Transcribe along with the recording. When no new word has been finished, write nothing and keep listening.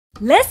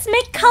Let's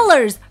make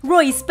colors,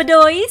 Royce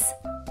Bedoys.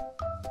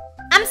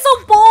 I'm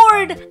so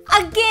bored!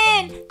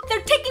 Again!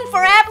 They're taking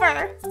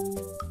forever!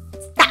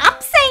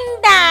 Stop saying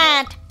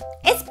that!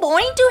 It's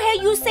boring to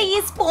hear you say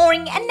it's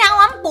boring, and now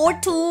I'm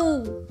bored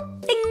too.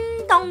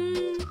 Ding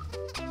dong!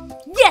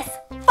 Yes!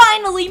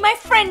 Finally, my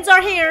friends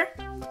are here!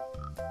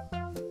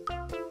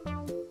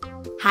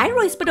 Hi,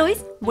 Royce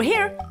Bedoys. We're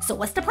here, so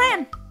what's the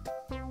plan?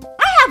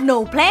 I have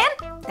no plan!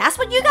 That's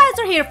what you guys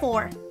are here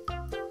for.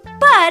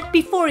 But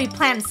before we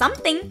plan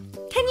something,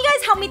 can you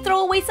guys help me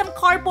throw away some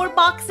cardboard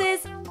boxes?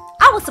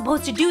 I was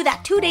supposed to do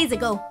that 2 days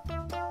ago.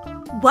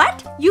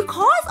 What? You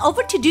call us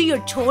over to do your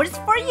chores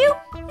for you?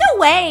 No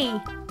way!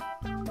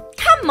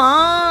 Come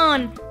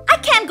on! I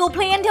can't go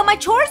play until my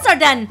chores are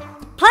done.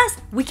 Plus,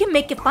 we can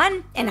make it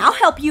fun, and I'll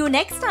help you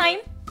next time.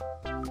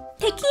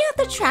 Taking out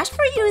the trash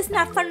for you is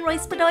not fun,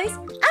 Royce Bedoys.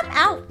 I'm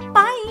out.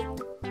 Bye.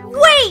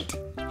 Wait!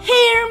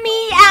 Hear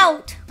me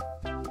out!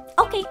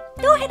 Okay,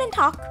 go ahead and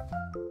talk.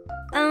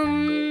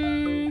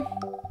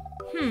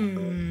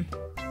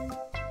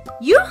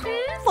 You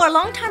for a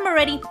long time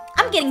already.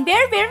 I'm getting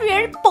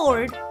very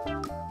bored.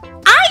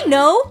 I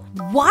know!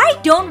 Why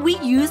don't we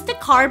use the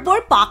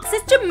cardboard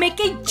boxes to make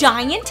a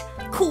giant,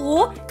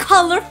 cool,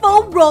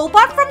 colorful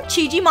robot from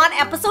Chijimon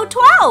episode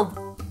 12?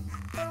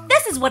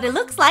 This is what it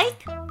looks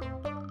like.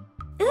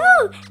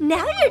 Ooh,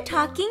 now you're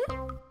talking.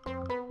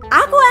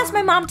 I'll go ask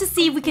my mom to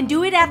see if we can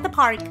do it at the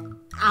park.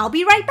 I'll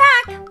be right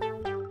back.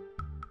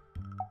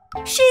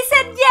 She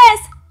said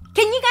yes!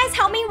 Can you guys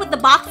help me with the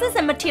boxes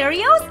and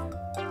materials?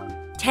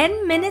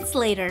 10 minutes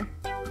later.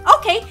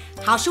 Okay,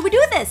 how should we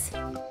do this?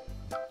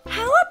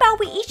 How about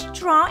we each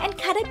draw and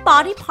cut a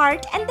body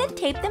part and then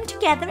tape them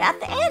together at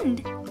the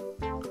end?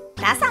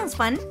 That sounds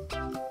fun.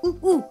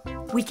 Ooh,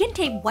 we can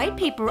tape white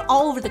paper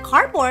all over the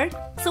cardboard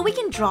so we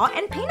can draw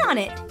and paint on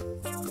it.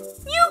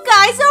 You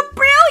guys are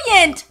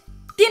brilliant!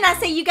 Didn't I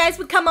say you guys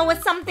would come up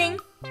with something?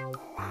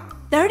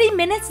 30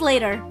 minutes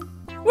later.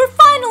 We're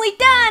finally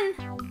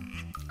done!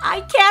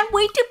 I can't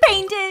wait to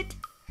paint it!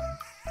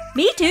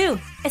 Me too!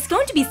 It's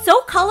going to be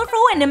so colorful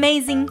and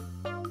amazing!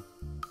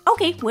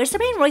 Okay, where's the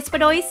paint, Royce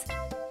Bedoys?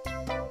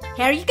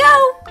 Here you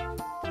go!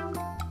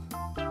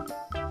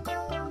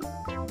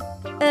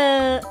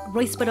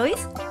 Royce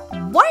Bedoys?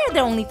 Why are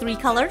there only 3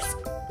 colors?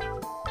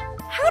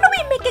 How do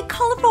we make a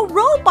colorful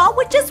robot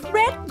with just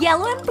red,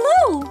 yellow, and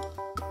blue?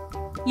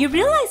 You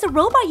realize the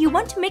robot you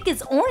want to make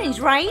is orange,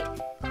 right?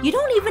 You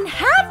don't even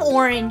have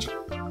orange!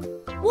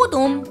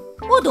 Wudum.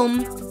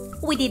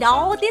 We did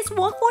all this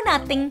work for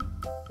nothing.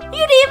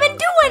 You didn't even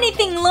do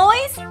anything,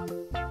 Lois!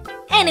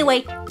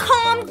 Anyway,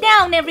 calm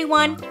down,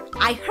 everyone.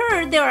 I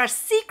heard there are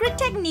secret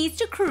techniques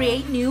to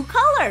create new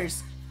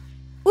colors.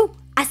 Ooh,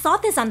 I saw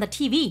this on the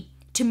TV.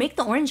 To make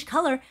the orange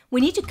color,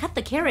 we need to cut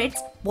the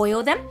carrots,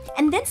 boil them,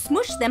 and then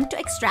smush them to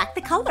extract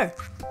the color.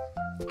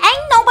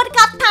 Ain't nobody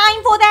got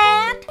time for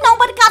that!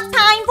 Nobody got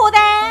time for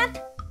that!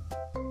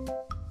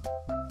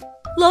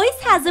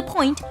 Lois has a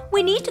point.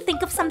 We need to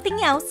think of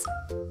something else.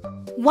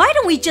 Why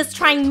don't we just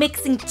try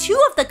mixing 2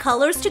 of the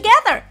colors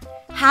together?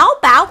 How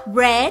about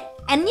red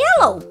and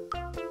yellow?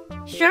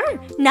 Sure,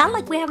 not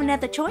like we have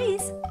another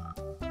choice.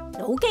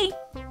 Okay.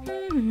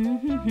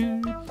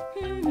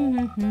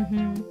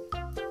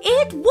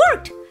 It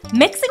worked!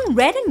 Mixing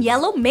red and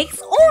yellow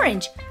makes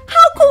orange.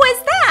 How cool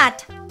is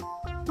that?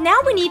 Now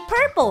we need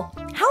purple.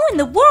 How in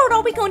the world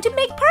are we going to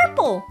make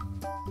purple?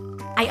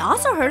 I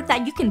also heard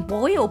that you can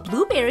boil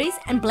blueberries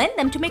and blend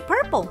them to make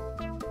purple.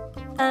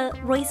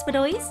 Royce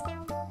Bedoys?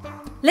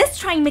 Let's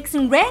try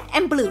mixing red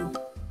and blue.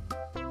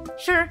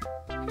 Sure.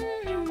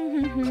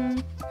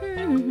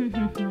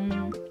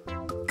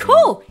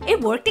 Cool! It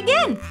worked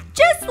again!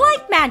 Just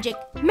like magic!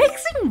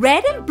 Mixing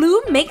red and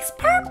blue makes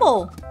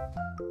purple!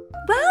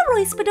 Wow,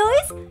 Royce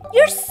Bedoys!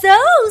 You're so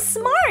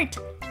smart!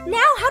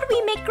 Now how do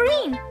we make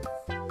green?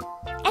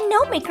 And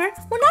no, Maker,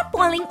 we're not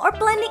boiling or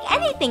blending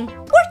anything.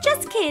 We're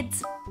just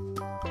kids.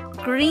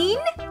 Green?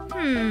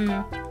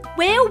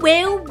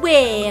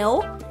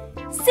 Well.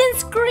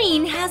 Since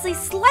green has a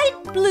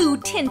slight blue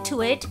tint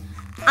to it,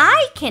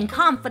 I can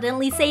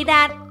confidently say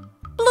that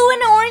blue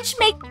and orange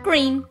make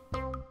green.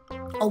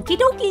 Okie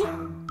dokie.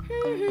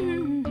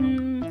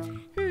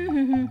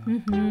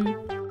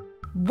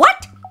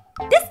 What?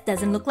 This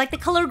doesn't look like the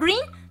color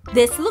green.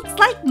 This looks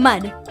like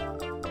mud.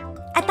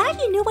 I thought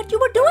you knew what you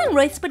were doing,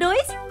 Royce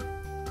Bedoys.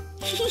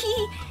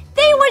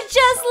 They were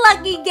just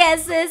lucky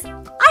guesses.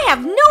 I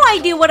have no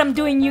idea what I'm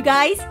doing, you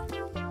guys.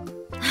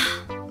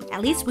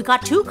 At least we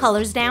got 2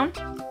 colors down.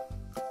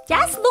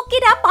 Just look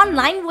it up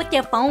online with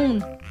your phone.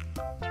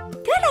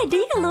 Good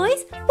idea,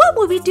 Lois. What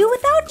would we do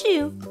without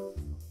you?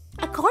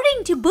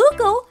 According to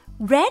Google,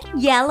 red,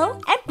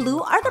 yellow, and blue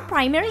are the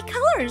primary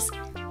colors.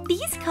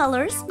 These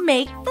colors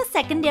make the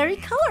secondary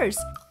colors,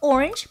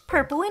 orange,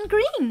 purple, and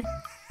green.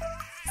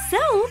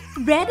 So,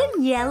 red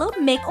and yellow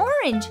make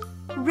orange.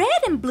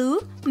 Red and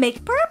blue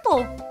make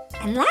purple.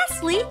 And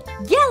lastly,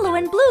 yellow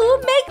and blue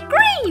make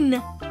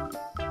green.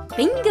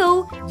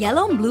 Bingo!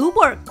 Yellow and blue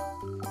work.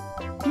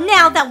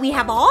 Now that we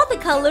have all the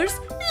colors,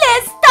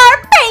 let's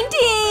start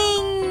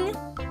painting!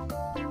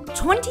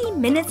 20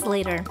 minutes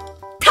later.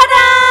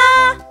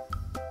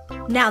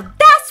 Now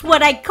that's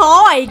what I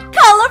call a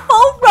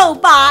colorful robot!